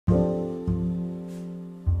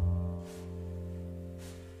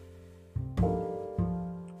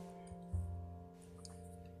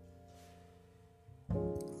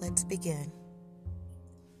Let's begin.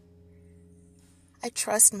 I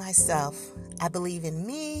trust myself. I believe in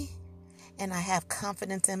me, and I have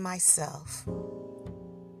confidence in myself.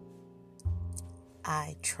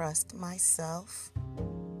 I trust myself.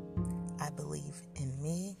 I believe in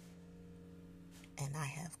me, and I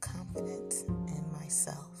have confidence in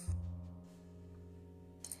myself.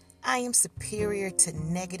 I am superior to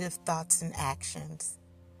negative thoughts and actions.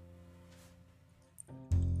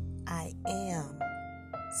 I am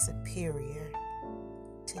superior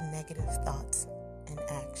to negative thoughts and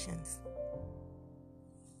actions.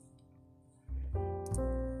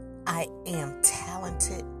 I am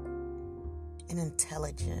talented and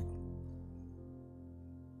intelligent.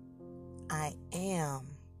 I am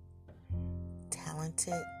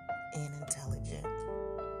talented and intelligent.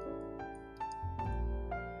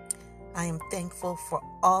 I am thankful for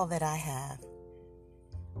all that I have.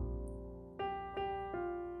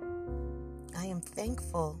 I am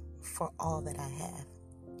thankful for all that I have.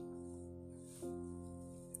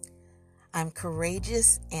 I'm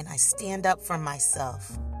courageous and I stand up for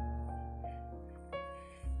myself.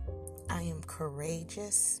 I am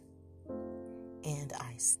courageous and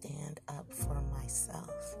I stand up for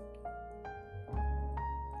myself.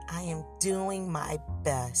 I am doing my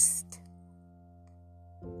best.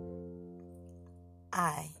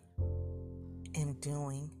 I am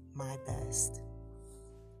doing my best.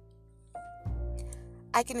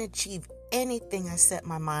 I can achieve anything I set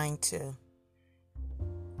my mind to.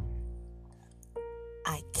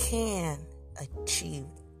 I can achieve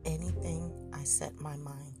anything I set my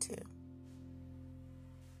mind to.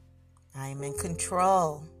 I am in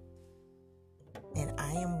control and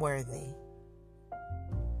I am worthy.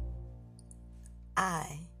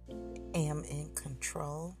 I am in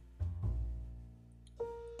control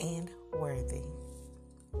and worthy.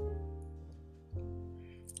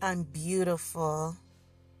 I'm beautiful.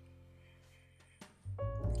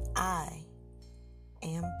 I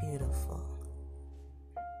am beautiful.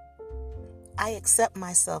 I accept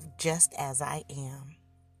myself just as I am.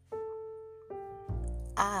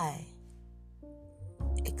 I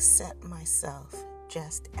accept myself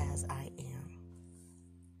just as I am.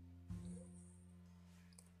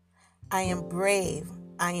 I am brave.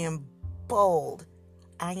 I am bold.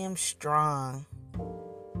 I am strong.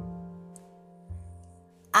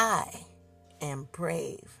 I am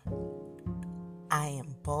brave. I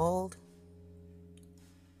am bold.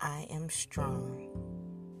 I am strong.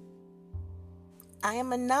 I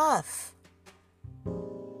am enough.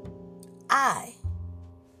 I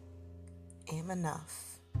am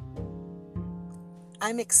enough.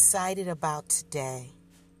 I'm excited about today.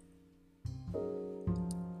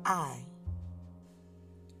 I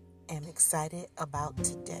am excited about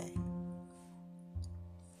today.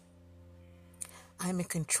 I'm in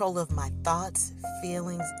control of my thoughts,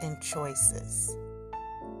 feelings, and choices.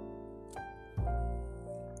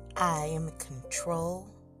 I am in control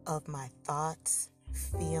of my thoughts,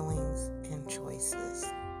 feelings, and choices.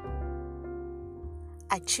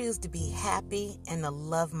 I choose to be happy and to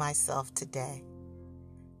love myself today.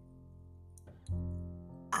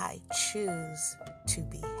 I choose to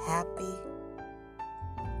be happy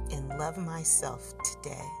and love myself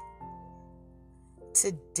today.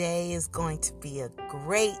 Today is going to be a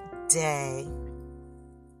great day.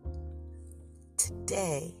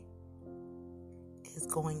 Today is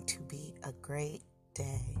going to be a great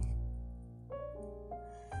day.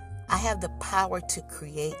 I have the power to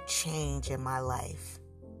create change in my life.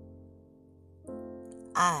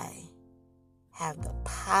 I have the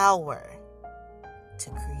power to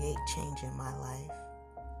create change in my life.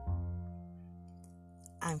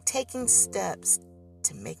 I'm taking steps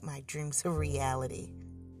to make my dreams a reality.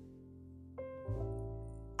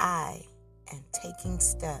 I am taking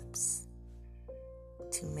steps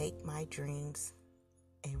to make my dreams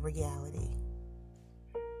a reality.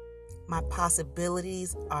 My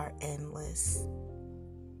possibilities are endless.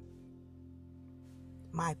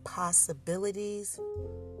 My possibilities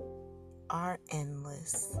are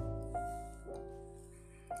endless.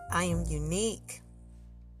 I am unique.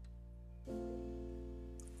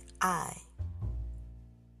 I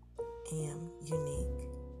am unique.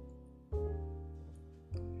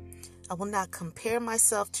 I will not compare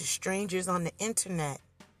myself to strangers on the internet.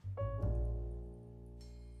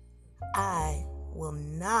 I will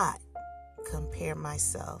not compare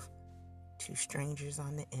myself to strangers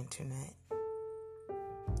on the internet.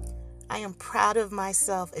 I am proud of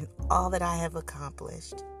myself and all that I have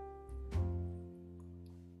accomplished.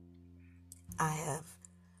 I have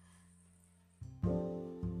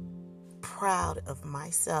proud of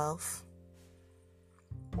myself.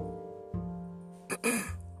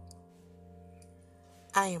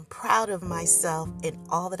 I am proud of myself and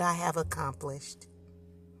all that I have accomplished.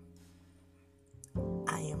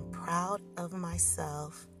 I am proud of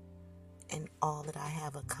myself and all that I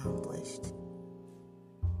have accomplished.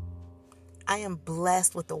 I am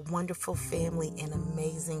blessed with a wonderful family and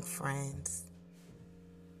amazing friends.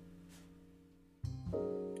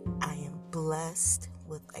 I am blessed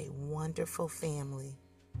with a wonderful family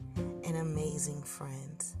and amazing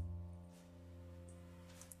friends.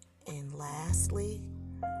 And lastly,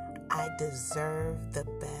 I deserve the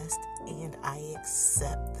best and I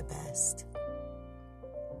accept the best.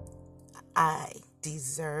 I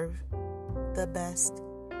deserve the best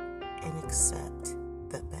and accept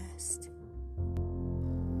the best.